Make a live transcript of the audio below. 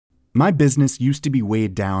My business used to be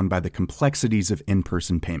weighed down by the complexities of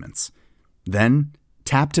in-person payments. Then,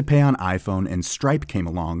 Tap to Pay on iPhone and Stripe came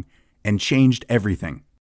along and changed everything.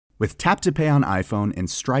 With Tap to Pay on iPhone and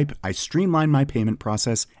Stripe, I streamlined my payment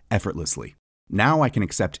process effortlessly. Now I can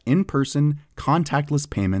accept in-person, contactless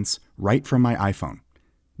payments right from my iPhone.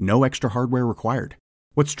 No extra hardware required.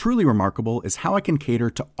 What's truly remarkable is how I can cater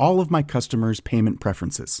to all of my customers' payment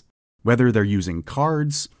preferences. Whether they're using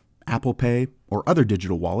cards, Apple Pay, or other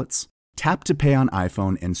digital wallets, Tap to Pay on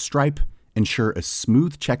iPhone and Stripe ensure a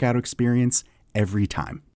smooth checkout experience every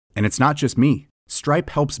time. And it's not just me.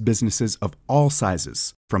 Stripe helps businesses of all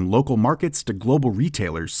sizes, from local markets to global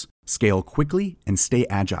retailers, scale quickly and stay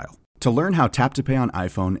agile. To learn how Tap to Pay on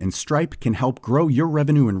iPhone and Stripe can help grow your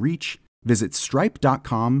revenue and reach, visit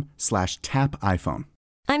stripe.com/tapiphone.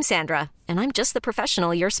 I'm Sandra, and I'm just the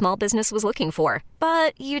professional your small business was looking for.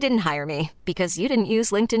 But you didn't hire me because you didn't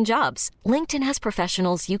use LinkedIn Jobs. LinkedIn has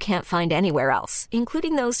professionals you can't find anywhere else,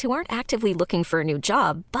 including those who aren't actively looking for a new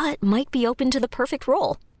job, but might be open to the perfect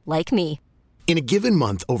role, like me. In a given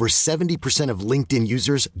month, over 70% of LinkedIn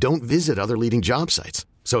users don't visit other leading job sites.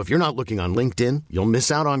 So if you're not looking on LinkedIn, you'll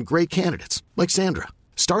miss out on great candidates like Sandra.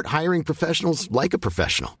 Start hiring professionals like a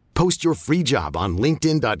professional. Post your free job on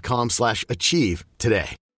linkedin.com/achieve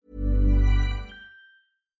today.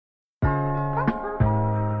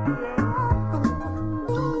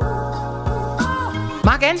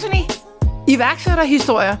 Mark Anthony,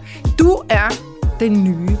 iværksætterhistorier. Du er den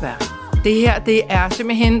nye vært. Det her, det er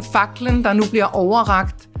simpelthen faklen, der nu bliver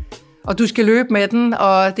overrakt, og du skal løbe med den,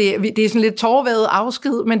 og det er sådan lidt tårevædet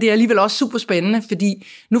afsked, men det er alligevel også super spændende, fordi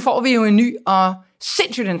nu får vi jo en ny og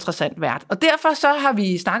sindssygt interessant vært. Og derfor så har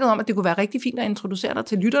vi snakket om, at det kunne være rigtig fint at introducere dig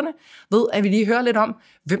til lytterne, ved at vi lige hører lidt om,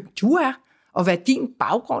 hvem du er, og hvad din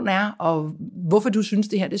baggrund er, og hvorfor du synes,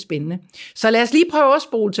 det her det er spændende. Så lad os lige prøve at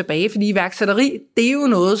spole tilbage, fordi iværksætteri, det er jo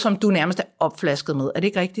noget, som du nærmest er opflasket med. Er det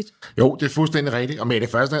ikke rigtigt? Jo, det er fuldstændig rigtigt. Og med det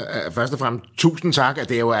første og fremmest, tusind tak, at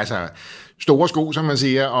det er jo altså store sko, som man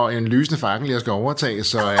siger, og en lysende fakkel, jeg skal overtage.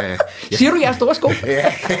 Så, siger du, jeg har store sko?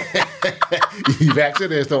 Ja,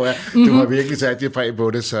 iværksætterhistorier. Du har virkelig sat dit præg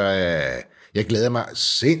på det, så jeg glæder mig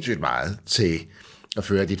sindssygt meget til at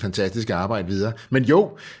føre dit fantastiske arbejde videre. Men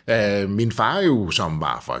jo, min far jo, som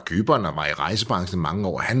var fra Cypern og var i rejsebranchen mange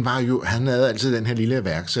år, han havde altid den her lille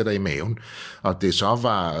iværksætter i maven. Og det så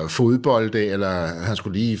var fodbold, eller han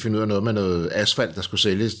skulle lige finde ud af noget med noget asfalt, der skulle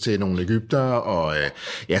sælges til nogle egyptere, og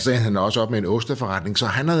så han også op med en osteforretning. Så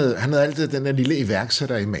han havde altid den der lille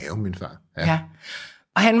iværksætter i maven, min far. Ja.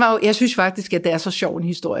 Og han var jo, jeg synes faktisk, at det er så sjov en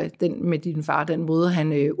historie, den med din far, den måde,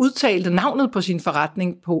 han udtalte navnet på sin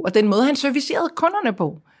forretning på, og den måde, han servicerede kunderne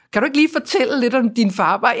på. Kan du ikke lige fortælle lidt om din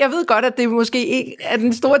far? Jeg ved godt, at det måske ikke er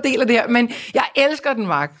den store del af det her, men jeg elsker den,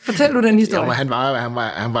 Mark. Fortæl du den historie. Jo, han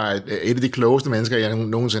var et af de klogeste mennesker, jeg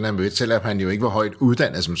nogensinde har mødt. Selvom han jo ikke var højt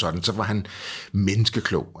uddannet som sådan, så var han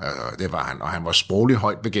menneskeklog. Det var han, og han var sprogligt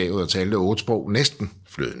højt begavet og talte 8 sprog, næsten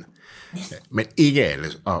flydende. Men ikke alle.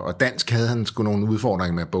 Og dansk havde han sgu nogle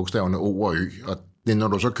udfordringer med bogstaverne O og Ø. Og når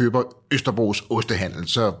du så køber Østerbros ostehandel,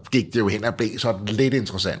 så gik det jo hen og blev sådan lidt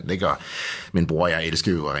interessant. Ikke? Og min bror og jeg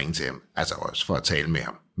elskede jo at ringe til ham. Altså også for at tale med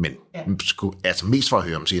ham. Men mest for at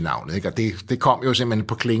høre om sit navn. Ikke? Og det kom jo simpelthen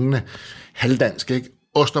på klingende halvdansk. Ikke?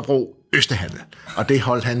 Østerbro Østehandel. Og det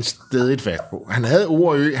holdt han stedigt fast på. Han havde O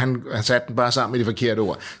og Ø, han satte den bare sammen med de forkerte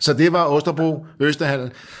ord. Så det var Østerbro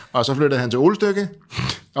Østehandel. Og så flyttede han til Ålstykke,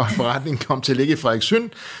 og forretningen kom til at ligge i Frederikssund,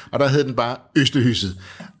 og der hed den bare Østehuset.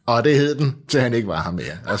 Og det hed den, til han ikke var her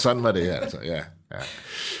mere. Og sådan var det altså, ja.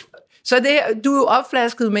 Så du er jo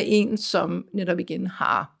opflasket med en, som netop igen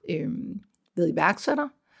har været iværksætter,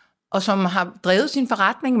 og som har drevet sin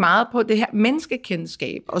forretning meget på det her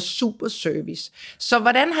menneskekendskab og superservice. Så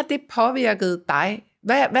hvordan har det påvirket dig?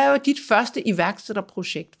 Hvad var dit første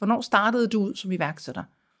iværksætterprojekt? Hvornår startede du ud som iværksætter?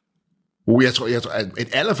 Jeg tror, at et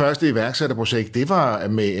allerførste iværksætterprojekt, det var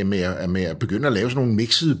med at begynde at lave sådan nogle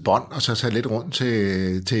mixede bånd, og så tage lidt rundt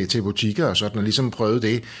til butikker og sådan, og ligesom prøve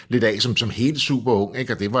det lidt af som helt super ung,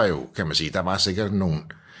 ikke? Og det var jo, kan man sige, der var sikkert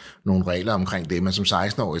nogle regler omkring det, men som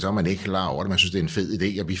 16-årig, så er man ikke klar over det. Man synes, det er en fed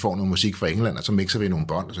idé, at vi får noget musik fra England, og så mixer vi nogle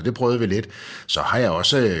bånd, så det prøvede vi lidt. Så har jeg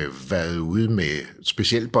også været ude med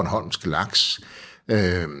specielt Bornholmsk laks,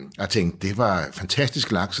 og tænkte, det var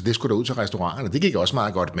fantastisk laks, så det skulle da ud til restauranterne. Det gik også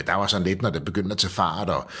meget godt, men der var sådan lidt, når det begyndte at tage fart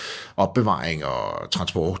og opbevaring og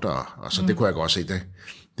transport, og så det kunne jeg godt se.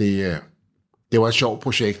 Det var et sjovt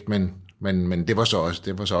projekt, men det var så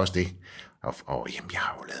også det. Og jamen, jeg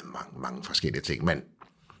har jo lavet mange forskellige ting, men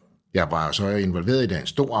jeg var så involveret i en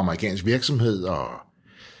stor amerikansk virksomhed, og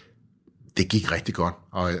det gik rigtig godt.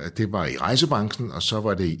 Og det var i rejsebranchen, og så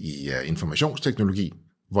var det i informationsteknologi.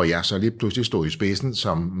 hvor jeg så lige pludselig stod i spidsen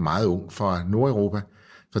som meget ung fra Nordeuropa,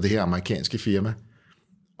 for det her amerikanske firma.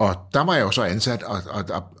 Og der var jeg jo så ansat,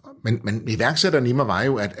 men iværksætterne i mig var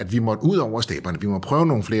jo, at vi måtte ud over stepperne. Vi må prøve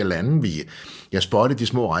nogle flere lande. Jeg spottede de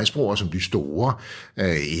små rejsbrugere, som de store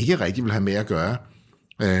ikke rigtig ville have med at gøre.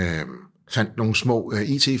 Fandt nogle små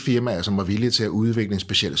IT-firmaer, som var villige til at udvikle en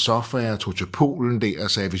speciel software, tog til Polen der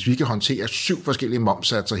og sagde, hvis vi kan håndtere 7 forskellige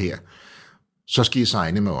momssatser her, så skal I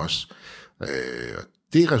signe med os.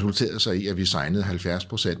 Det resulterede så i, at vi signede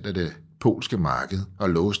 70% af det polske marked og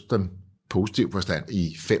låste dem positiv forstand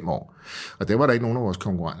i 5 år. Og det var der ikke nogen af vores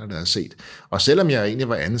konkurrenter, der havde set. Og selvom jeg egentlig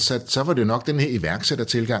var ansat, så var det nok den her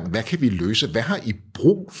iværksættertilgang. Hvad kan vi løse? Hvad har I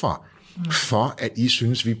brug for at I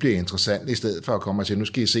synes, vi bliver interessante, i stedet for at komme og sige, nu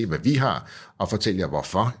skal I se, hvad vi har, og fortælle jer,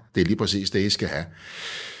 hvorfor. Det er lige præcis det, I skal have.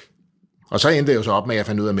 Og så endte jeg jo så op med, at jeg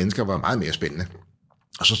fandt ud af, at mennesker var meget mere spændende.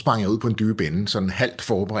 Og så sprang jeg ud på en dybe ende, sådan halvt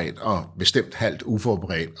forberedt og bestemt halvt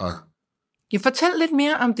uforberedt. Og Jeg fortæl lidt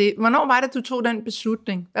mere om det. Hvornår var det, du tog den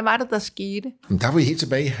beslutning? Hvad var det, der skete? Der var vi helt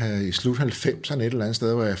tilbage i slut 90'erne et eller andet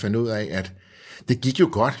sted, hvor jeg fandt ud af, at det gik jo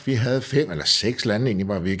godt. Vi havde 5 eller 6 lande egentlig,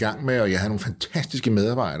 var vi i gang med, og jeg havde nogle fantastiske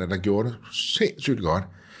medarbejdere, der gjorde det sindssygt godt.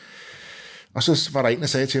 Og så var der en, der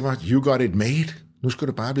sagde til mig, you got it made. Nu skal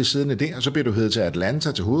du bare blive siddende der, og så bliver du heddet til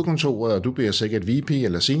Atlanta, til hovedkontoret, og du bliver sikkert VP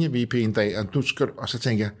eller senior VP en dag, og så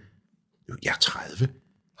tænker jeg, jeg er 30.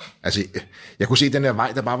 Altså, jeg kunne se den der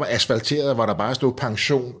vej, der bare var asfalteret, hvor der bare stod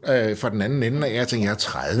pension for den anden ende, og jeg tænkte, jeg er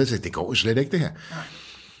 30, så det går jo slet ikke det her.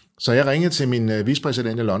 Så jeg ringede til min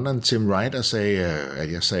vicepræsident i London, Tim Wright, og sagde,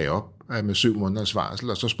 at jeg sagde op med 7 måneders varsel,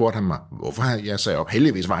 og så spurgte han mig, hvorfor jeg sagde op.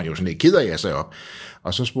 Heldigvis var han jo sådan lidt ked af, at jeg sagde op.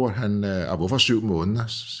 Og så spurgte han, og hvorfor 7 måneder?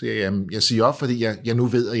 Så siger jeg siger op, fordi jeg nu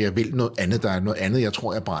ved, at jeg vil noget andet. Der er noget andet, jeg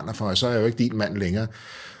tror, jeg brænder for, og så er jeg jo ikke din mand længere.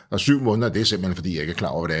 Og 7 måneder, det er simpelthen, fordi jeg ikke er klar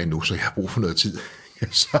over, hvad det er endnu, så jeg har brug for noget tid.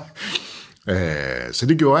 Så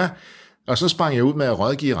det gjorde jeg. Og så sprang jeg ud med at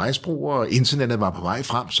rådgive rejsbrugere, og internettet var på vej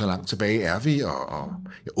frem, så langt tilbage er vi, og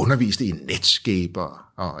jeg underviste i Netscape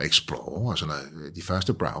og Explorer og sådan noget, de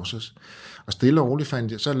første browsers. Og stille og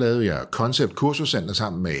roligt så lavede jeg Concept Kursuscenter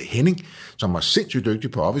sammen med Henning, som var sindssygt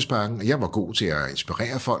dygtig på Office-parken, og jeg var god til at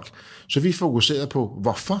inspirere folk. Så vi fokuserede på,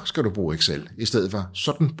 hvorfor skal du bruge Excel, i stedet for,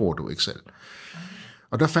 sådan bruger du Excel.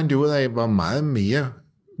 Og der fandt jeg ud af, hvor meget mere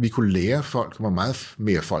vi kunne lære folk, hvor meget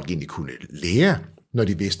mere folk egentlig kunne lære, når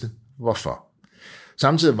de vidste, hvorfor.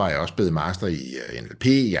 Samtidig var jeg også blevet master i NLP.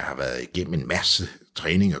 Jeg har været igennem en masse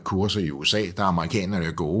træning og kurser i USA. Der er amerikanerne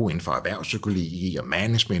jo gode inden for erhvervspsykologi og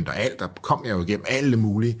management og alt. Der kom jeg jo igennem alle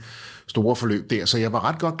mulige store forløb der, så jeg var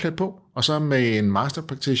ret godt klædt på. Og så med en master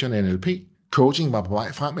practitioner i NLP, coaching var på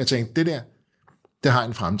vej frem. Jeg tænkte, det har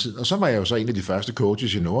en fremtid. Og så var jeg jo så en af de første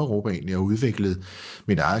coaches i Nordeuropa egentlig, og udviklede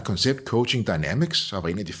mit eget koncept, Coaching Dynamics, og var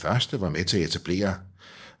en af de første, var med til at etablere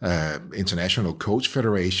International Coach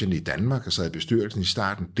Federation i Danmark, og sad i bestyrelsen i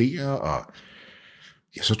starten der, og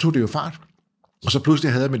ja, så tog det jo fart. Og så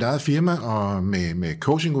pludselig havde jeg mit eget firma, og med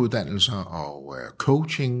coachinguddannelser og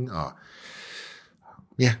coaching, og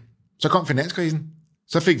ja, så kom finanskrisen.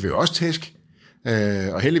 Så fik vi jo også tæsk,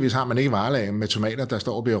 og heldigvis har man ikke varelag med tomater, der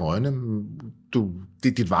står og bliver rådne.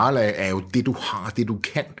 Dit varelag er jo det, du har, det du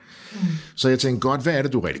kan. Så jeg tænkte, godt, hvad er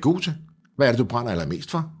det, du er rigtig god til? Hvad er det, du brænder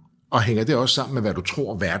allermest for? Og hænger det også sammen med, hvad du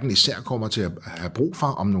tror, verden især kommer til at have brug for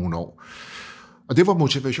om nogle år. Og det var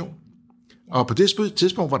motivation. Og på det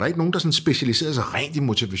tidspunkt var der ikke nogen, der sådan specialiserede sig rent i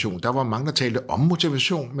motivation. Der var mange, der talte om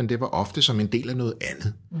motivation, men det var ofte som en del af noget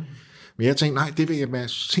andet. Men jeg tænkte, nej, det vil jeg være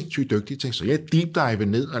sindssygt dygtig til. Så jeg deep dive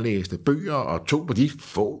ned og læste bøger og tog på de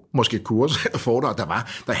få, måske kurser og foredrag,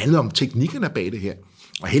 der handlede om teknikkerne bag det her.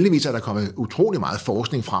 Og heldigvis er der kommet utrolig meget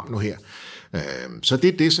forskning frem nu her. Så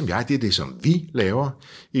det er det, som vi laver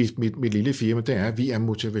i mit lille firma, det er, at vi er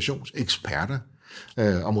motivationseksperter.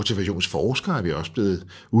 Og motivationsforskere er vi også blevet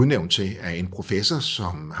udnævnt til af en professor,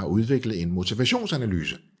 som har udviklet en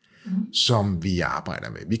motivationsanalyse, som vi arbejder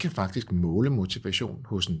med. Vi kan faktisk måle motivation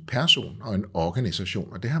hos en person og en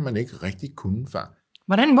organisation, og det har man ikke rigtig kunnet før.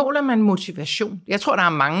 Hvordan måler man motivation? Jeg tror, der er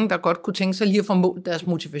mange, der godt kunne tænke sig lige at få målt deres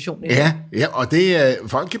motivation. Ja, og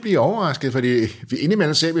folk kan blive overrasket, fordi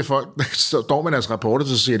indimellem ser vi folk, der står med deres rapporter,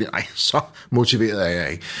 så siger de, ej, så motiveret er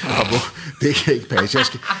jeg ikke. Og det kan ikke passe.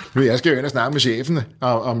 Jeg skal jo ind og snakke med chefen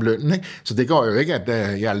om lønnen, ikke? Så det går jo ikke,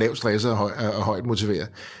 at jeg er lavt stresset og højt motiveret.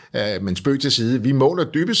 Men spøg til side. Vi måler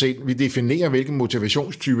dybest set, vi definerer, hvilken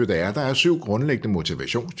motivationstype der er. Der er 7 grundlæggende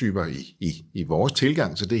motivationstyper i vores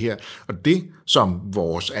tilgang til det her. Og det, som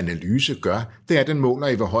vores analyse gør, det er, at den måler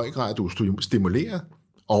i, hvor høj grad du er stimuleret,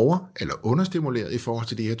 over- eller understimuleret i forhold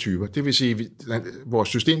til de her typer. Det vil sige, at vores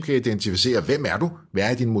system kan identificere, hvem er du? Hvad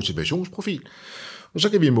er din motivationsprofil? Og så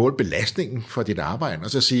kan vi måle belastningen for dit arbejde, og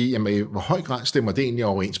så sige, jamen, i hvor høj grad stemmer det egentlig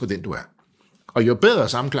overens med den, du er. Og jo bedre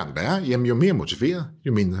samklang der er, jamen, jo mere motiveret,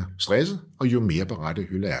 jo mindre stresset, og jo mere berettet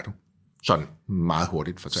hylde er du. Sådan meget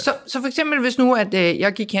hurtigt fortalt. Så for eksempel, hvis nu, at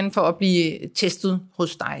jeg gik hen for at blive testet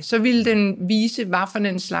hos dig, så ville den vise,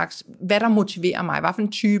 hvad der motiverer mig, hvad for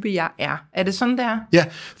en type jeg er. Er det sådan, der? Ja,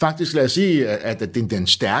 faktisk lad os sige, at den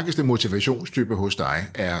stærkeste motivationstype hos dig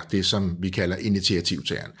er det, som vi kalder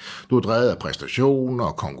initiativtageren. Du er drevet af præstation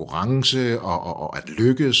og konkurrence og at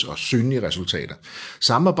lykkes og synlige resultater.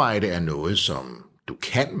 Samarbejde er noget, som du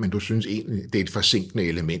kan, men du synes egentlig, det er et forsinkende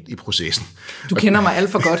element i processen. Du kender mig alt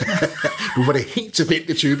for godt. Du var det helt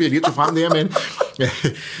tilfældige type, jeg lige tog frem der, men...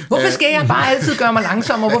 Hvorfor skal jeg bare altid gøre mig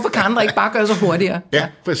langsommere, og hvorfor kan andre ikke bare gøre sig hurtigere? Ja,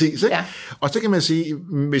 præcis. Ikke? Ja. Og så kan man sige,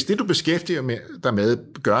 hvis det, du beskæftiger dig med,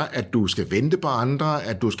 gør, at du skal vente på andre,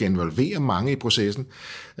 at du skal involvere mange i processen,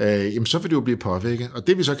 jamen, så vil du blive påvirket. Og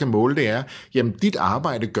det, vi så kan måle, det er, jamen, dit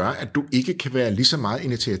arbejde gør, at du ikke kan være lige så meget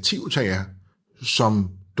initiativtager, som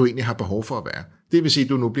du egentlig har behov for at være. Det vil sige, at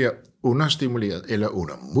du nu bliver understimuleret eller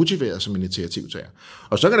undermotiveret som initiativtager.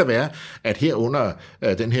 Og så kan det være, at her under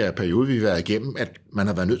den her periode, vi har været igennem, at man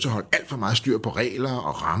har været nødt til at holde alt for meget styr på regler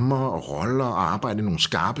og rammer og roller og arbejde i nogle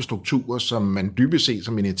skarpe strukturer, som man dybest set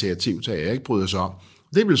som initiativtager ikke bryder sig om.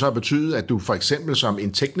 Det vil så betyde, at du for eksempel som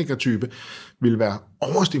en teknikertype vil være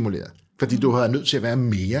overstimuleret, fordi du har været nødt til at være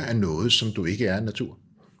mere af noget, som du ikke er af natur.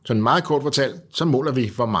 Så en meget kort fortalt, så måler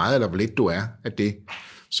vi, hvor meget eller hvor lidt du er af det,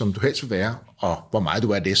 som du helst vil være, og hvor meget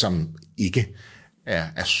du er det, som ikke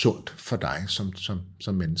er sundt for dig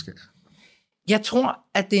som menneske. Jeg tror,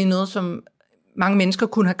 at det er noget, som mange mennesker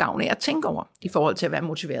kunne have gavn af at tænke over, i forhold til at være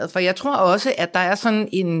motiveret. For jeg tror også, at der er sådan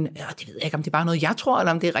en, det ved jeg ikke, om det er bare noget, jeg tror,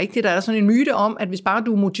 eller om det er rigtigt, der er sådan en myte om, at hvis bare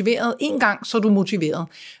du er motiveret en gang, så er du motiveret.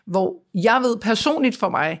 Hvor jeg ved personligt for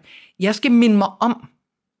mig, jeg skal minde mig om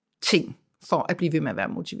ting, for at blive ved med at være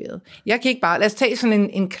motiveret. Jeg kan ikke bare, lad os tage sådan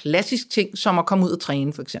en klassisk ting, som at komme ud og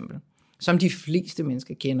træne for eksempel, som de fleste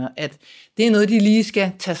mennesker kender, at det er noget, de lige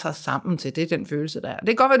skal tage sig sammen til. Det er den følelse, der er. Det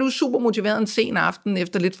kan godt være, at du er super motiveret en sen aften,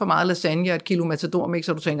 efter lidt for meget lasagne og et kilo matadormix,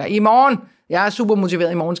 og du tænker, i morgen, jeg er super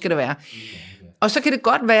motiveret, i morgen skal det være. Og så kan det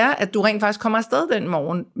godt være, at du rent faktisk kommer afsted den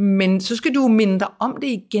morgen, men så skal du minde dig om det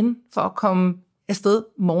igen, for at komme afsted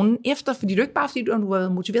morgenen efter, fordi det er ikke bare, fordi du har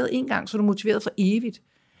været motiveret en gang, så er du motiveret for evigt.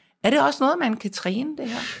 Er det også noget, man kan træne, det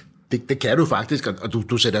her? Det kan du faktisk, og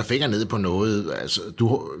du sætter fingeren ned på noget, altså du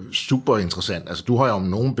er super interessant. Altså du har jo om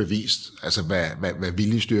nogen bevist, altså hvad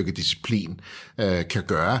viljestyrke, disciplin kan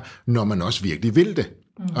gøre, når man også virkelig vil det,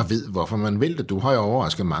 og ved, hvorfor man vil det. Du har jo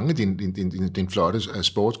overrasket mange din flotte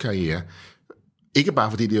sportskarriere. Ikke bare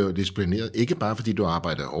fordi det er disciplineret, ikke bare fordi du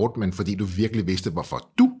arbejdede hårdt, men fordi du virkelig vidste, hvorfor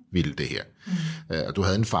du ville det her. Og du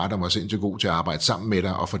havde en far, der var sindssygt god til at arbejde sammen med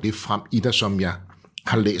dig, og få det frem i dig, som jeg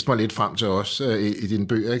har læst mig lidt frem til os i dine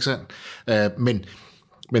bøger, ikke sandt? Men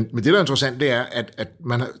det, der er interessant, det er, at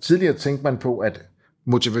man har tidligere tænkt man på, at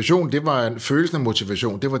motivation, det var en følelse af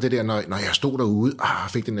motivation, det var det der, når jeg stod derude,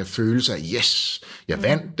 fik den der følelse af, yes, jeg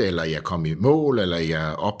vandt, eller jeg kom i mål, eller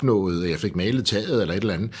jeg opnåede, jeg fik malet taget, eller et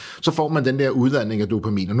eller andet, så får man den der udladning af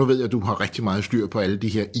dopamin, og nu ved jeg, at du har rigtig meget styr på alle de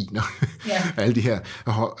her iner, alle de her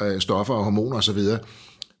stoffer og hormoner osv.,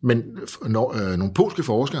 men nogle polske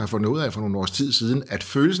forskere har fundet ud af for nogle års tid siden, at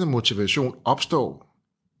følelsen af motivation opstår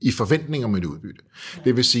i forventning om et udbytte.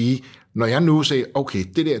 Det vil sige, når jeg nu siger, okay,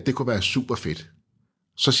 det kunne være super fedt,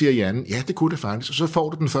 så siger hjernen, ja, det kunne det faktisk, og så får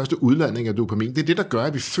du den første udladning af dopamin. Det er det, der gør,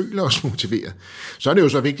 at vi føler os motiveret. Så er det jo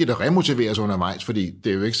så vigtigt at remotivere sig undervejs, fordi det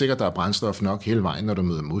er jo ikke sikkert, at der er brændstof nok hele vejen, når du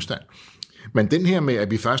møder modstand. Men den her med,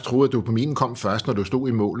 at vi først troede, at dopaminen kom først, når du stod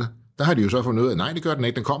i målet, der har de jo så fundet ud af, nej, det gør den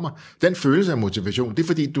ikke, den kommer. Den følelse af motivation, det er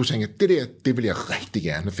fordi, du tænker, det vil jeg rigtig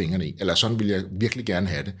gerne have fingrene i, eller sådan vil jeg virkelig gerne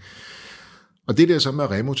have det. Og det der så med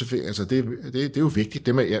at remotivere, altså det er jo vigtigt.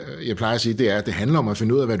 Det med, jeg plejer at sige, det er, at det handler om at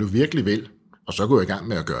finde ud af, hvad du virkelig vil, og så gå i gang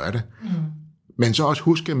med at gøre det. Men så også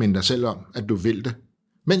husk at minde dig selv om, at du vil det,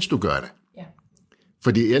 mens du gør det. Ja.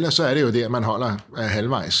 Fordi ellers så er det jo der, man holder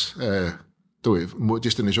halvvejs mod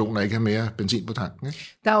destinationen og ikke har mere benzin på tanken.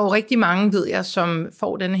 Ikke? Der er jo rigtig mange, ved jeg, som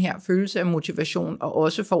får den her følelse af motivation, og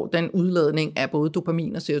også får den udladning af både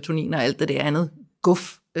dopamin og serotonin og alt det der andet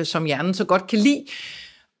guf, som hjernen så godt kan lide.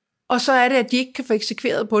 Og så er det, at de ikke kan få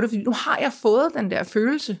eksekveret på det, fordi nu har jeg fået den der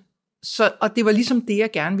følelse. Og det var ligesom det, jeg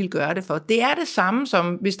gerne ville gøre det for. Det er det samme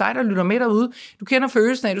som, hvis dig, der lytter med derude, du kender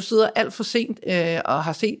følelsen af, at du sidder alt for sent og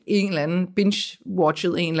har set en eller anden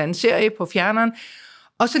binge-watchet en eller anden serie på fjerneren,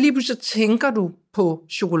 og så lige pludselig tænker du på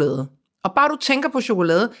chokolade. Og bare du tænker på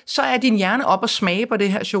chokolade, så er din hjerne op og smage på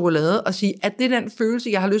det her chokolade, og sige, at det er den følelse,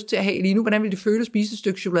 jeg har lyst til at have lige nu. Hvordan vil det føle at spise et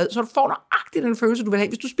stykke chokolade? Så du får nøjagtigt den følelse, du vil have,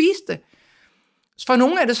 hvis du spiser det. For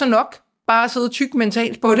nogle er det så nok bare sidde tyk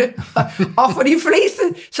mentalt på det. Og for de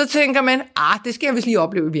fleste, så tænker man, det skal jeg vist lige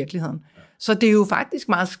opleve i virkeligheden. Så det er jo faktisk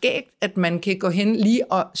meget skægt, at man kan gå hen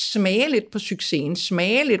lige og smage lidt på succesen,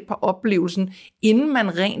 smage lidt på oplevelsen, inden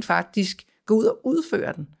man rent faktisk går ud og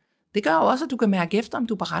udfører den. Det gør jo også, at du kan mærke efter, om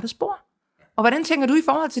du er på rette spor. Og hvordan tænker du i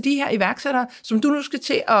forhold til de her iværksættere, som du nu skal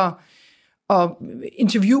til at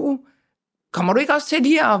interviewe? Kommer du ikke også til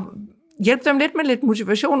lige at hjælpe dem lidt med lidt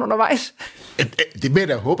motivation undervejs? Det vil jeg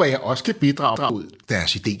da håbe, at jeg også kan bidrage ud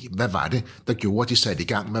deres idé. Hvad var det, der gjorde, de satte i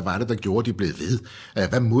gang? Hvad var det, der gjorde, de blev ved?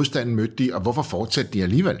 Hvad modstanden mødte de, og hvorfor fortsatte de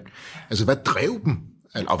alligevel? Altså, hvad drev dem?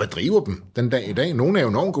 Og hvad driver dem den dag i dag? Nogle er jo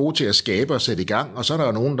enormt gode til at skabe og sætte i gang, og så er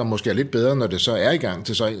der nogen, der måske er lidt bedre, når det så er i gang,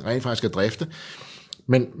 til så rent faktisk at drifte.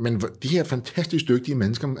 Men de her fantastisk dygtige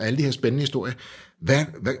mennesker, med alle de her spændende historier, hvad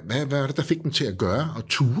er det, der fik dem til at gøre og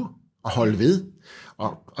ture og holde ved?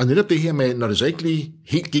 Og netop det her med, når det så ikke lige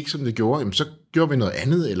helt gik, som det gjorde, jamen, så gjorde vi noget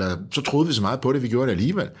andet, eller så troede vi så meget på det, vi gjorde det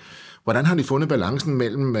alligevel. Hvordan har de fundet balancen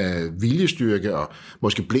mellem viljestyrke og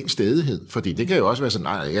måske blind stædighed? Fordi det kan jo også være sådan,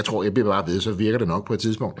 nej, jeg tror, jeg bliver bare ved, så virker det nok på et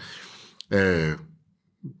tidspunkt.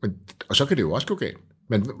 Og så kan det jo også gå galt.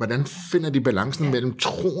 Men hvordan finder de balancen mellem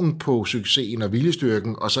troen på succesen og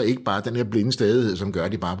viljestyrken, og så ikke bare den her blinde stædighed, som gør,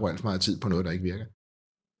 at de bare bruger alt for meget tid på noget, der ikke virker?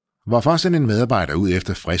 Hvorfor sender en medarbejder ud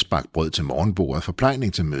efter friskbagt brød til morgenbordet,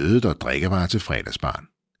 forplejning til mødet og drikkevarer til fredagsbaren?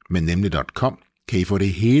 Med nemlig.com kan I få det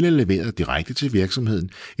hele leveret direkte til virksomheden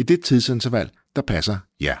i det tidsinterval, der passer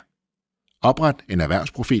jer. Opret en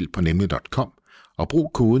erhvervsprofil på nemlig.com og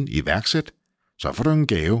brug koden iværksæt, så får du en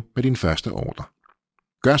gave med din første ordre.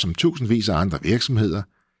 Gør som tusindvis af andre virksomheder,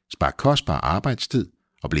 spar kostbar arbejdstid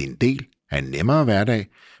og bliv en del af en nemmere hverdag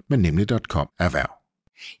med nemlig.com erhverv.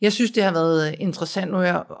 Jeg synes, det har været interessant. Nu har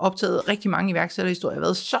jeg optaget rigtig mange iværksætterhistorier. Jeg har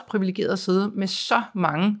været så privilegeret at sidde med så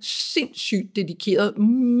mange sindssygt dedikerede,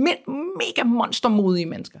 mega monstermodige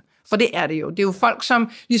mennesker. For det er det jo. Det er jo folk,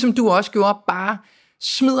 som, ligesom du også gjorde, bare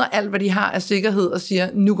smider alt, hvad de har af sikkerhed og siger,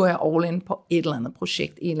 nu går jeg all in på et eller andet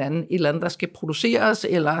projekt, et eller andet, der skal produceres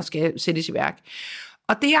eller skal sættes i værk.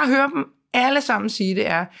 Og det, jeg hører dem alle sammen sige, det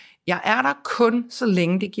er, jeg er der kun, så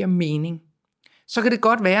længe det giver mening. Så kan det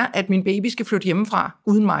godt være, at min baby skal flytte hjemmefra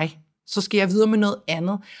uden mig. Så skal jeg videre med noget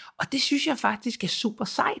andet. Og det synes jeg faktisk er super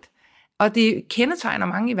sejt. Og det kendetegner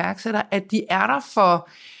mange iværksættere, at de er der for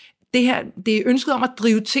det her. Det er ønsket om at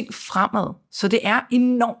drive ting fremad. Så det er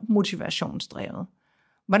enormt motivationsdrevet.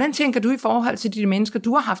 Hvordan tænker du i forhold til de mennesker,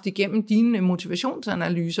 du har haft igennem dine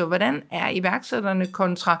motivationsanalyser? Hvordan er iværksætterne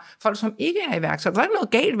kontra folk, som ikke er iværksættere? Der er ikke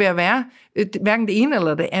noget galt ved at være hverken det ene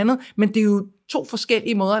eller det andet, men det er jo to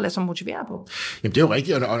forskellige måder at lade sig motivere på. Jamen det er jo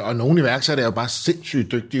rigtigt, og nogle iværksættere er jo bare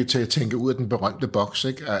sindssygt dygtige til at tænke ud af den berømte boks,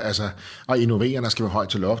 ikke? Altså, og innovere, der skal være højt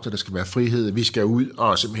til loftet, der skal være frihed, vi skal ud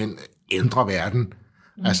og simpelthen ændre verden,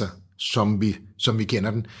 altså som vi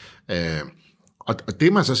kender den. Og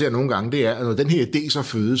det, man så ser nogle gange, det er, at når den her idé så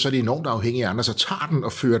fødes, så er det enormt afhængig af andre, så tager den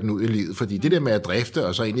og fører den ud i livet. Fordi det der med at drifte,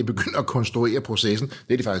 og så egentlig begynde at konstruere processen,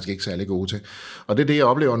 det er de faktisk ikke særlig gode til. Og det er det, jeg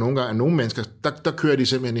oplever nogle gange, at nogle mennesker, der kører de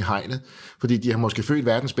simpelthen i hegnet, fordi de har måske født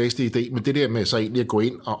verdens bedste idé, men det der med så egentlig at gå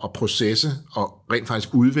ind og processe, og rent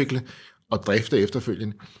faktisk udvikle og drifte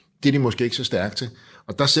efterfølgende, det er de måske ikke så stærke til.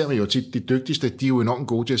 Og der ser man jo tit, de dygtigste, de er jo enormt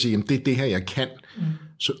gode til at sige, jamen det er det her, jeg kan,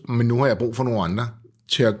 men nu har jeg brug for nogle andre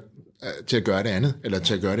til at gøre det andet, eller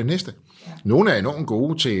til at gøre det næste. Nogle er enormt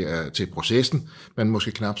gode til processen, men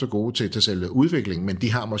måske knap så gode til selve udviklingen, men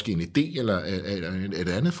de har måske en idé eller et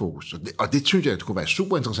andet fokus. Og det synes jeg, det kunne være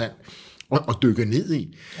super interessant at dykke ned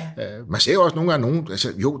i. Ja. Man ser jo også nogle gange,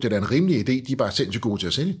 altså, jo, det er da en rimelig idé, de er bare sindssygt gode til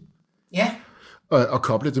at sælge. Ja. Og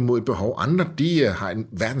koble det mod et behov. Andre, de har en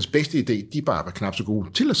verdens bedste idé, de er bare knap så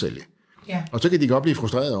gode til at sælge. Ja. Og så kan de godt blive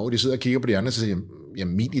frustreret over, de sidder og kigger på de andre og siger,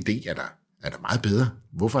 jamen min idé er der meget bedre.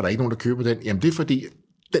 Hvorfor er der ikke nogen, der køber den? Jamen det er fordi,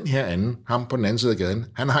 den her anden, ham på den anden side af gaden,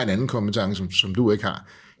 han har en anden kompetence, som du ikke har.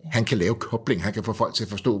 Ja. Han kan lave kobling, han kan få folk til at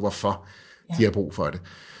forstå, hvorfor de har brug for det.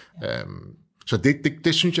 Ja. Så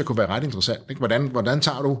det synes jeg kunne være ret interessant. Ikke? Hvordan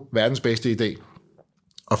tager du verdens bedste idé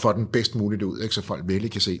og får den bedst muligt ud, ikke? Så folk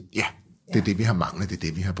virkelig kan se, det er det, vi har manglet, det er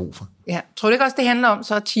det, vi har brug for. Ja, tror du ikke også, det handler om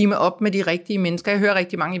så at teame op med de rigtige mennesker? Jeg hører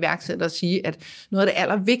rigtig mange iværksættere sige, at noget af det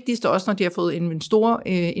allervigtigste, også når de har fået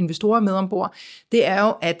investorer med ombord, det er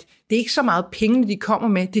jo, at det er ikke så meget penge, de kommer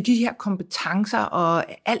med, det er de her kompetencer og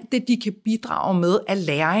alt det, de kan bidrage med af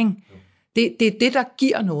læring. Det er det, der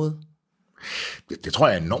giver noget. Det tror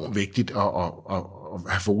jeg er enormt vigtigt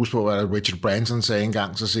at have fokus på, hvad Richard Branson sagde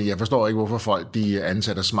engang, så siger jeg forstår ikke, hvorfor folk de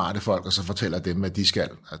ansætter smarte folk, og så fortæller dem, at de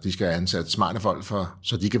skal ansætte smarte folk,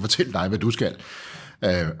 så de kan fortælle dig, hvad du skal.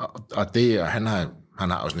 Og han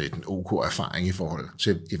har også en OK erfaring i forhold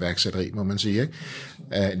til iværksætteri, må man sige, ikke?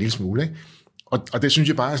 En lille smule, ikke? Og det synes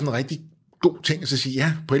jeg bare er sådan rigtig god ting at sige,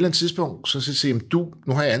 ja, på et eller andet tidspunkt, så sige,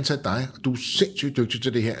 nu har jeg ansat dig, og du er sindssygt dygtig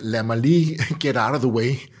til det her, lad mig lige get out of the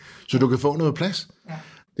way, så du kan få noget plads. Ja.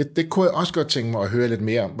 Det kunne jeg også godt tænke mig at høre lidt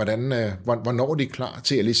mere om, hvornår de er klar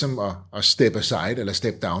til at, ligesom at step aside, eller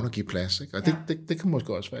step down og give plads. Ikke? Og det kan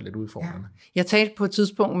måske også være lidt udfordrende. Ja. Jeg talte på et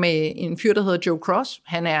tidspunkt med en fyr, der hedder Joe Cross.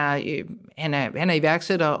 Han er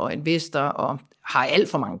iværksætter og investor og har alt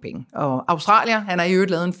for mange penge. Og Australier, han har i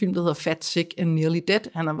øvrigt lavet en film, der hedder Fat, Sick and Nearly Dead.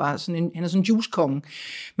 Han er sådan en juice-konge.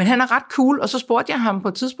 Men han er ret cool, og så spurgte jeg ham på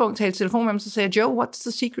et tidspunkt, talte telefon med ham, så sagde jeg, Joe, what's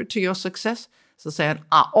the secret to your success? Så sagde han,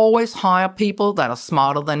 I always hire people that are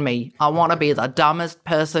smarter than me. I want to be the dumbest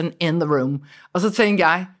person in the room. Og så tænkte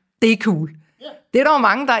jeg, det er cool. Yeah. Det er der jo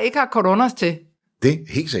mange, der ikke har coronas til. Det er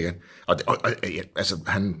helt sikkert. Og altså,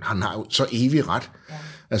 han har jo så evig ret. Ja.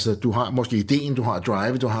 Altså, du har måske ideen, du har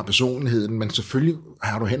drive, du har personligheden, men selvfølgelig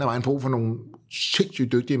har du hen ad vejen brug for nogle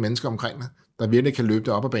sindssygt dygtige mennesker omkring dig, der virkelig kan løbe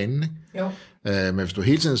det op ad banen. Ikke? Jo. Men hvis du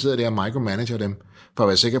hele tiden sidder der og micromanager dem, for at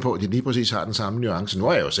være sikker på, at de lige præcis har den samme nuance. Nu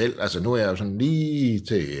er jeg jo selv, altså nu er jeg jo sådan lige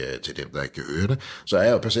til dem, der ikke kan høre det, så er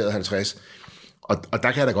jeg jo passeret 50. Og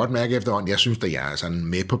der kan jeg da godt mærke efterhånden, jeg synes, at jeg er sådan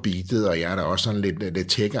med på beatet, og jeg er da også sådan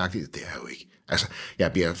lidt tech-agtig. Det er jo ikke. Altså,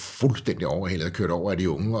 jeg bliver fuldstændig overhældet og kørt over af de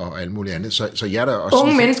unge og alt muligt andet. Så jeg er der også...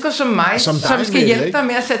 Unge mennesker som mig, som skal hjælpe dig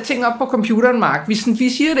med at sætte ting op på computeren, Mark. Vi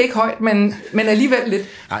siger det ikke højt, men alligevel lidt.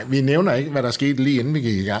 Nej, vi nævner ikke, hvad der skete lige inden vi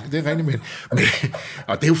gik i gang. Det er rigtig med.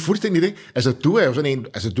 Og det er jo fuldstændig det. Altså, du er jo sådan en...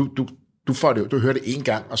 Altså, du får det, du hører det en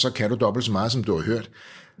gang, og så kan du dobbelt så meget, som du har hørt.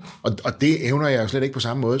 Og det evner jeg jo slet ikke på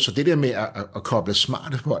samme måde. Så det der med at koble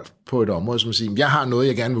smarte folk på et område, som at sige, jeg har noget,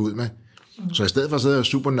 jeg gerne vil ud med. Så i stedet for at sidde og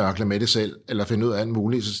supernørkle med det selv, eller finde ud af alt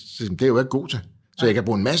muligt, så det er jo ikke god til. Så jeg kan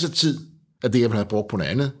bruge en masse tid af det, jeg vil have brugt på noget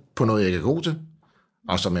andet, på noget, jeg ikke er god til,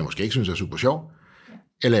 og som jeg måske ikke synes er super sjov,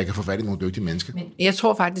 eller jeg kan få fat i nogle dygtige mennesker. Men jeg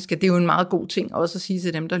tror faktisk, at det er jo en meget god ting også at sige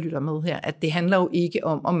til dem, der lytter med her, at det handler jo ikke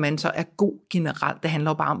om man så er god generelt, det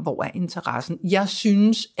handler jo bare om, hvor er interessen. Jeg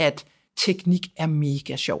synes, at teknik er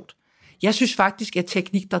mega sjovt. Jeg synes faktisk, at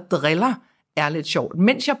teknik, der driller, er lidt sjovt.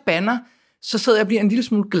 Mens jeg banner, så sidder jeg og bliver en lille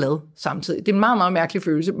smule glad samtidig. Det er en meget, meget mærkelig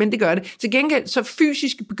følelse, men det gør det. Til gengæld, så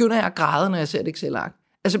fysisk begynder jeg at græde, når jeg ser et Excel-ark.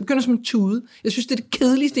 Altså jeg begynder som en tude. Jeg synes, det er det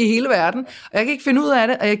kedeligste i hele verden, og jeg kan ikke finde ud af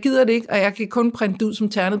det, og jeg gider det ikke, og jeg kan kun printe det ud som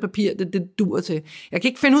ternet papir, det dur til. Jeg kan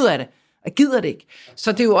ikke finde ud af det, og jeg gider det ikke.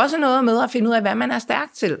 Så det er jo også noget med at finde ud af, hvad man er stærk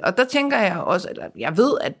til. Og der tænker jeg også, eller jeg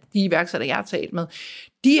ved, at de iværksættere, jeg har talt med,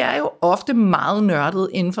 de er jo ofte meget nørdede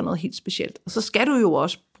inden for noget helt specielt. Og så skal du jo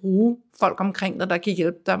også bruge folk omkring dig, der kan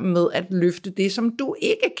hjælpe dig med at løfte det, som du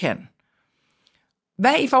ikke kan.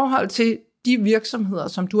 Hvad i forhold til de virksomheder,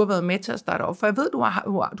 som du har været med til at starte op? For jeg ved, du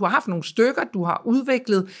har haft nogle stykker, du har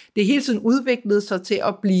udviklet, det hele tiden udviklet sig til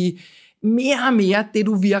at blive mere og mere det,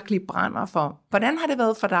 du virkelig brænder for. Hvordan har det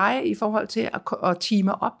været for dig i forhold til at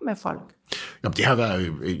teame op med folk? Jamen, det har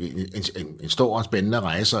været en stor og spændende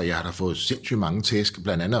rejse, og jeg har da fået sindssygt mange tæsk,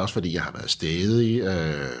 blandt andet også, fordi jeg har været stædig,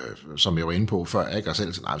 som jeg var inde på før, ikke? Og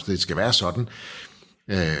selv sådan, altså, det skal være sådan.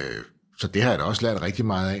 Så det har jeg da også lært rigtig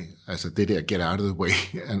meget af. Altså det der get out of the way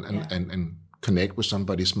and connect with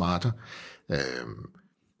somebody smarter.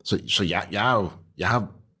 Så jeg har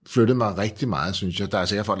flyttet mig rigtig meget, synes jeg. Der er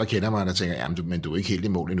sikkert folk, der kender mig, der tænker, jamen, men du er ikke helt i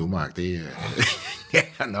mål endnu, Mark. Det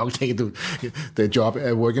er nok tænkt, det er job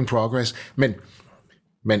er work in progress. Men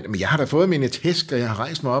jeg har da fået mine tæsk, og jeg har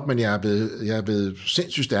rejst mig op, men jeg er blevet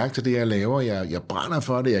sindssygt stærk til det, jeg laver. Jeg brænder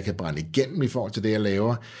for det, jeg kan brænde igennem i forhold til det, jeg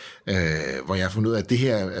laver. Hvor jeg har fundet ud af, at det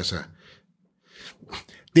her, altså,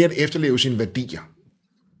 det at efterleve sine værdier,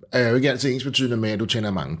 er jo ikke altid ensbetydende med, at du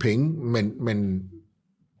tjener mange penge, men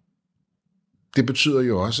det betyder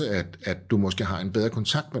jo også, at du måske har en bedre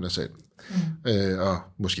kontakt med dig selv. Og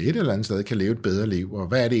måske et eller andet sted kan leve et bedre liv, og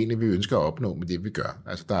hvad er det egentlig, vi ønsker at opnå med det, vi gør?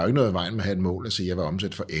 Altså, der er jo ikke noget i vejen med at have et mål at sige, at jeg vil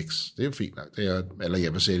omsætte for X. Det er jo fint, eller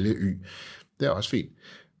jeg vil sælge Y. Det er også fint.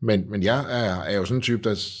 Men jeg er jo sådan en type,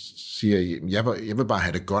 der siger, jeg vil bare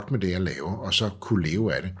have det godt med det, jeg laver, og så kunne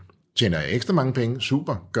leve af det. Tjener jeg ekstra mange penge?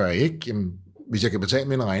 Super. Gør jeg ikke? Jamen, hvis jeg kan betale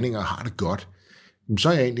mine regninger og har det godt, så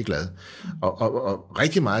er jeg egentlig glad. Og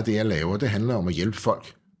rigtig meget af det, jeg laver, det handler om at hjælpe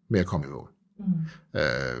folk med at komme i mål.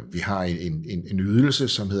 Vi har en ydelse,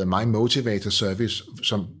 som hedder My Motivator Service,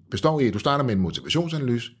 som består i, at du starter med en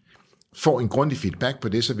motivationsanalyse, får en grundig feedback på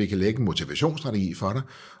det, så vi kan lægge en motivationsstrategi for dig,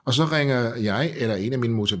 og så ringer jeg eller en af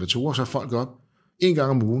mine motivatorer så folk op 1 gang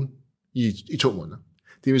om ugen i 2 måneder.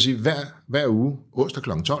 Det vil sige, hver uge, onsdag kl.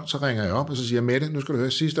 12, så ringer jeg op, og så siger jeg, Mette, nu skal du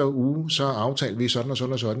høre, sidste uge, så aftalte vi sådan og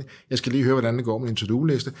sådan og sådan. Jeg skal lige høre, hvordan det går med din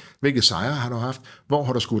to-do-liste. Hvilke sejre har du haft? Hvor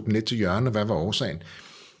har du skudt den lidt til hjørne, og hvad var årsagen?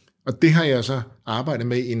 Og det har jeg så arbejdet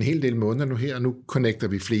med i en hel del måneder nu her, og nu connecter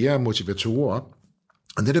vi flere motivatorer op,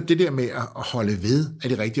 Og netop det der med at holde ved af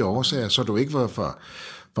de rigtige årsager, så du ikke var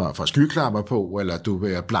for skyklapper på, eller du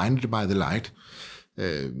er blinded by the light,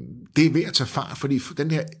 det er ved at tage fart, fordi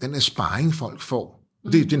den her sparring, folk får,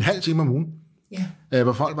 det er en halv time om ugen,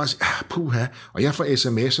 hvor folk bare siger, puha, og jeg får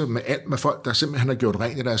sms'er med folk, der simpelthen har gjort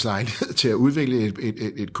rent i deres lejlighed til at udvikle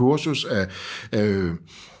et kursus,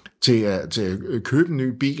 til at købe en ny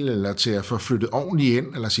bil, eller til at få flyttet ordentligt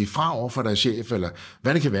ind, eller sige fra over for deres chef, eller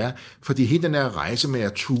hvad det kan være. Fordi hele den her rejse med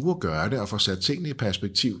at ture gøre det, og få sat tingene i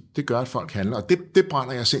perspektiv, det gør, at folk handler. Og det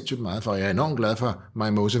brænder jeg sindssygt meget for. Jeg er enormt glad for My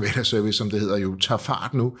Motivator Service, som det hedder jo, tager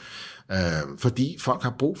fart nu. Fordi folk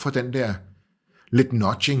har brug for den der lidt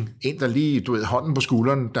nudging. En, der lige, hånden på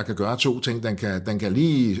skulderen, der kan gøre 2 ting. Den kan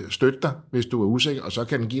lige støtte dig, hvis du er usikker, og så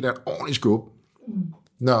kan den give dig et ordentligt skub.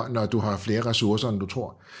 Når du har flere ressourcer, end du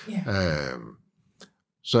tror.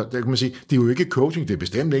 Så det kan man sige, det er jo ikke coaching, det er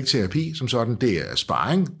bestemt ikke terapi som sådan, det er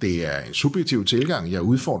sparring, det er en subjektiv tilgang, jeg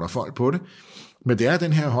udfordrer folk på det, men det er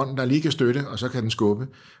den her hånd, der lige kan støtte, og så kan den skubbe,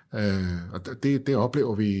 og det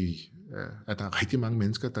oplever vi, at der er rigtig mange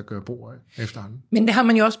mennesker, der gør brug af efterhånden. Men det har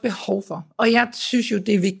man jo også behov for, og jeg synes jo,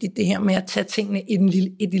 det er vigtigt det her med at tage tingene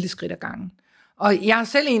et lille skridt ad gangen. Og jeg er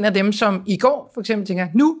selv en af dem, som i går for eksempel tænker,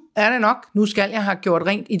 nu er det nok, nu skal jeg have gjort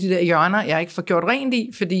rent i de der hjørner, jeg ikke får gjort rent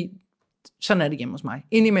i, fordi sådan er det hjemme hos mig.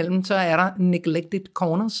 Indimellem så er der neglected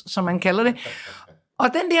corners, som man kalder det. Og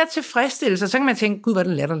den der tilfredsstillelse, så kan man tænke, gud, hvor er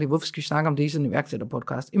det latterligt, hvorfor skal vi snakke om det i sådan en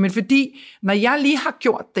iværksætterpodcast? Men fordi, når jeg lige har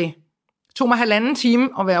gjort det, tog mig 1,5 time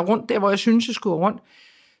at være rundt der, hvor jeg synes, jeg skulle rundt,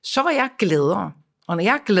 så var jeg gladere. Og når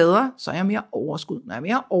jeg er gladere, så er jeg mere overskud. Når jeg er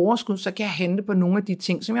mere overskud, så kan jeg hente på nogle af de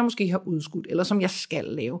ting, som jeg måske har udskudt, eller som jeg skal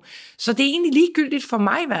lave. Så det er egentlig ligegyldigt for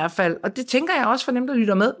mig i hvert fald, og det tænker jeg også for dem, der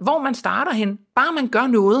lytter med, hvor man starter hen. Bare man gør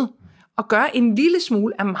noget, og gør en lille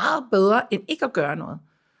smule, er meget bedre, end ikke at gøre noget.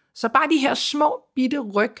 Så bare de her små, bitte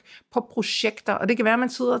ryg på projekter, og det kan være, at man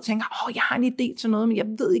sidder og tænker, jeg har en idé til noget, men jeg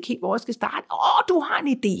ved ikke helt, hvor jeg skal starte. Du har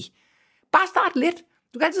en idé. Bare start lidt.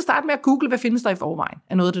 Du kan altid starte med at google, hvad findes der i forvejen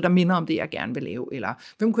af noget af det, der minder om det, jeg gerne vil lave, eller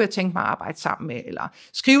hvem kunne jeg tænke mig at arbejde sammen med, eller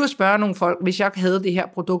skrive og spørge nogle folk, hvis jeg havde det her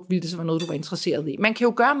produkt, ville det så være noget, du var interesseret i. Man kan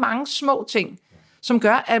jo gøre mange små ting, som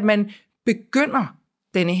gør, at man begynder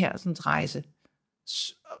denne her sådan, rejse.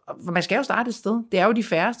 For man skal jo starte et sted. Det er jo de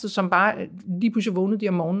færreste, som bare lige pludselig vågnede de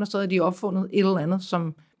om morgenen, og så havde de opfundet et eller andet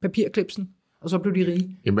som papirklipsen, og så blev de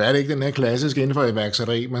rige. Jamen er det ikke den her klassiske inden for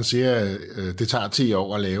iværksætteri, man siger, at det tager 10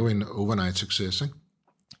 år at lave en overnight succes, ikke?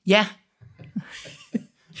 Ja.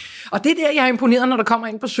 Og det er der, jeg er imponeret, når der kommer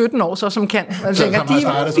ind på 17 år, så som kan. Man tænker, de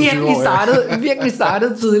er virkelig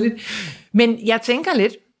startet tidligt. Men jeg tænker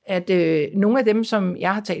lidt, at nogle af dem, som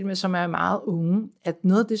jeg har talt med, som er meget unge, at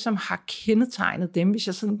noget af det, som har kendetegnet dem, hvis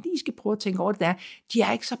jeg sådan lige skal prøve at tænke over det, der, de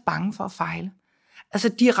er ikke så bange for at fejle. Altså,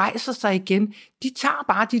 de rejser sig igen. De tager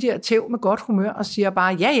bare de der tæv med godt humør og siger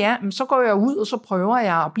bare, ja, men så går jeg ud, og så prøver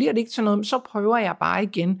jeg, og bliver det ikke til noget, så prøver jeg bare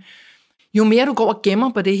igen. Jo mere du går og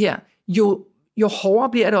gemmer på det her, jo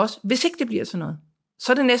hårdere bliver det også, hvis ikke det bliver til noget.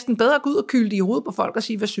 Så er det næsten bedre at gå ud og kylde det i hovedet på folk og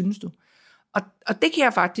sige, hvad synes du? Og det kan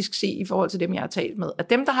jeg faktisk se i forhold til dem, jeg har talt med. At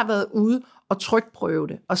dem, der har været ude og trykprøve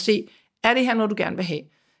det, og se, er det her noget, du gerne vil have?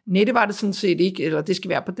 Nej, det var det sådan set ikke, eller det skal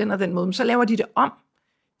være på den og den måde, men så laver de det om.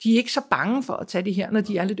 De er ikke så bange for at tage det her, når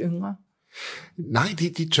de er lidt yngre. Nej,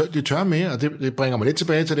 de tør mere, og det bringer mig lidt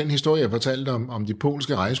tilbage til den historie, jeg fortalte om de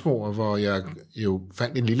polske rejsbureauer, hvor jeg jo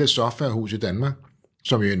fandt en lille softwarehus i Danmark,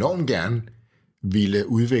 som jo enormt gerne ville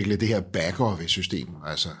udvikle det her back-office-system,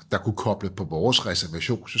 altså der kunne koble på vores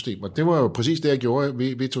reservationssystem, og det var jo præcis det, jeg gjorde.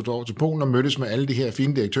 Vi tog over til Polen og mødtes med alle de her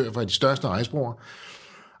fine direktører fra de største rejsbureauer,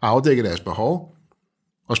 afdækkede deres behov,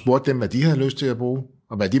 og spurgte dem, hvad de havde lyst til at bruge,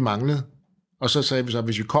 og hvad de manglede. Og så sagde vi så, at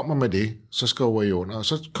hvis vi kommer med det, så skriver I under. Og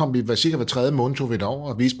så kom vi cirka hver 3. måned, tog vi det over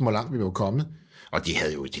og viste dem, hvor langt vi var kommet. Og de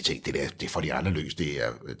havde jo, de tænkte, det får de aldrig løst.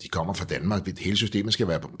 De kommer fra Danmark, hele systemet skal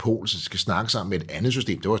være på Polen, så de skal snakke sammen med et andet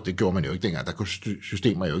system. Det gjorde man jo ikke dengang, der kunne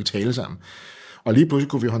systemer jo ikke tale sammen. Og lige pludselig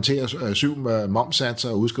kunne vi håndtere 7 momssatser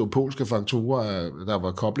og udskrive polske fakturer, der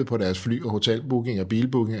var koblet på deres fly- og hotelbooking og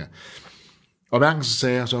bilbooking. Og hver gang så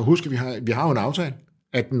sagde jeg, så husk, vi har jo en aftale,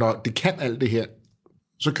 at når det kan alt det her,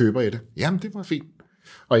 så køber jeg det. Jamen, det var fint.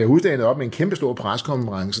 Og jeg uddannede op med en kæmpe stor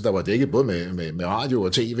preskonference, der var dækket både med radio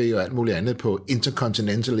og tv og alt muligt andet på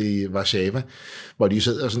Intercontinental i Warszawa, hvor de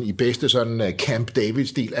sidder sådan i bedste sådan Camp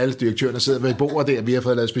David-stil. Alle direktørerne sidder ved et bord der, vi har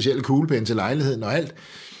fået lavet specielle kuglepen til lejligheden og alt.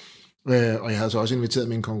 Og jeg havde så også inviteret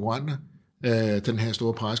mine konkurrenter den her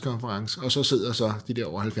store preskonference, og så sidder så de der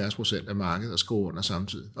over 70% af markedet og skriver under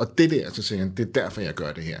samtidig. Og det der, så tænker jeg, det er derfor, jeg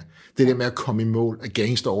gør det her. Det der med at komme i mål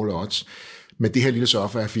against all odds. Men det her lille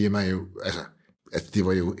softwarefirma er jo, altså det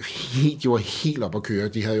var jo helt op at køre.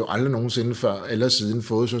 De havde jo aldrig nogensinde før eller siden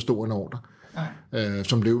fået så stor en ordre.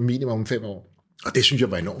 som blev minimum 5 år. Og det synes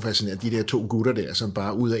jeg var enormt fascinerende. De der 2 gutter der, som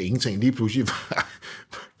bare ud af ingenting lige pludselig var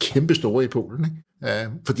kæmpe store i Polen. Ikke?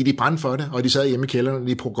 Fordi de brændte for det, og de sad hjemme i kælderen,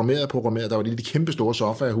 de programmerede. Der var de kæmpe store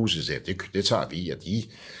softwarehuse, og sagde, det tager vi, og de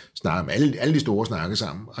snakker med alle de store snakker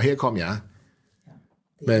sammen. Og her kom jeg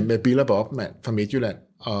med Bill og Bob, mand, fra Midtjylland,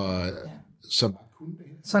 og som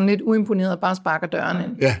sådan lidt uimponeret, bare sparker døren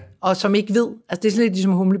ind. Ja. Og som ikke ved, altså det er sådan lidt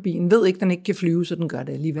ligesom humlebien, ved ikke, den ikke kan flyve, så den gør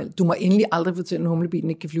det alligevel. Du må endelig aldrig fortælle, at humlebien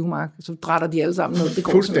ikke kan flyve, Mark. Så drætter de alle sammen ned. Det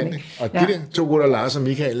går fuldstændig. Ikke. Og de der 2 gutter, Lars og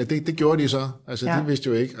Michael, det gjorde de så. Altså det vidste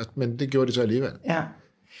jo ikke, men det gjorde de så alligevel. Ja.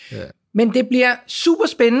 Men det bliver super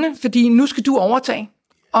spændende, fordi nu skal du overtage.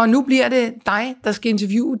 Og nu bliver det dig, der skal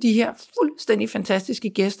interviewe de her fuldstændig fantastiske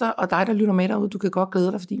gæster, og dig, der lytter med derude. Du kan godt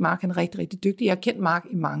glæde dig, fordi Mark er rigtig, rigtig dygtig. Jeg har kendt Mark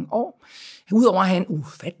i mange år. Udover at have en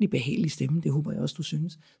ufattelig behagelig stemme, det håber jeg også, du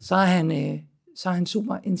synes, så er han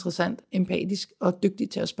super interessant, empatisk og dygtig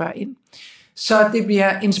til at spørge ind. Så det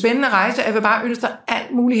bliver en spændende rejse. Jeg vil bare ønske dig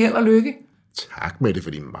alt muligt held og lykke. Tak med det,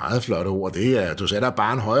 for de meget flotte ord. Det er, du sætter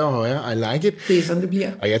bare en højere og højere. I like it. Det er sådan, det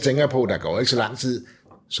bliver. Og jeg tænker på, at der går ikke så lang tid,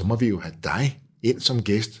 så må vi jo have dig ind som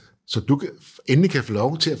gæst, så du endelig kan få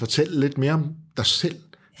lov til at fortælle lidt mere om dig selv,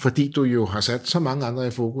 fordi du jo har sat så mange andre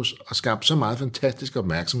i fokus og skabt så meget fantastisk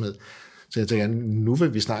opmærksomhed. Så jeg tænker, nu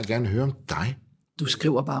vil vi snart gerne høre om dig. Du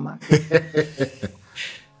skriver bare, Mark.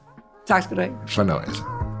 Tak skal du have. Fornøjelse.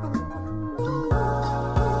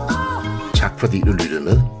 Tak fordi du lyttede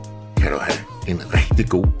med. Kan du have en rigtig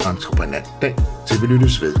god entreprenantdag, til vi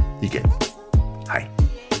lyttes ved igen. Hej.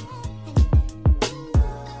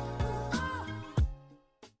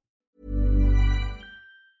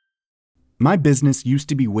 My business used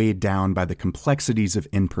to be weighed down by the complexities of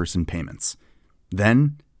in-person payments.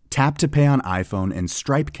 Then, Tap to Pay on iPhone and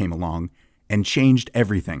Stripe came along and changed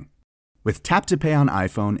everything. With Tap to Pay on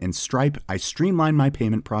iPhone and Stripe, I streamlined my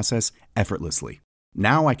payment process effortlessly.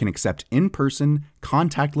 Now I can accept in-person,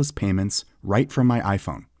 contactless payments right from my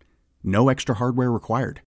iPhone. No extra hardware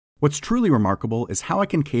required. What's truly remarkable is how I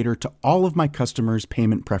can cater to all of my customers'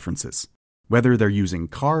 payment preferences. Whether they're using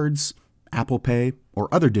cards, Apple Pay, or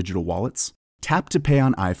other digital wallets, Tap to Pay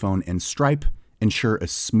on iPhone and Stripe ensure a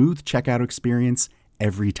smooth checkout experience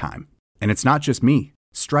every time. And it's not just me.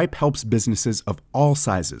 Stripe helps businesses of all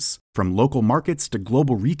sizes, from local markets to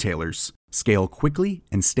global retailers, scale quickly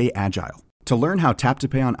and stay agile. To learn how Tap to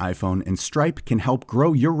Pay on iPhone and Stripe can help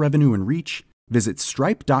grow your revenue and reach, visit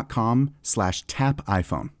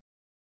stripe.com/tapiphone.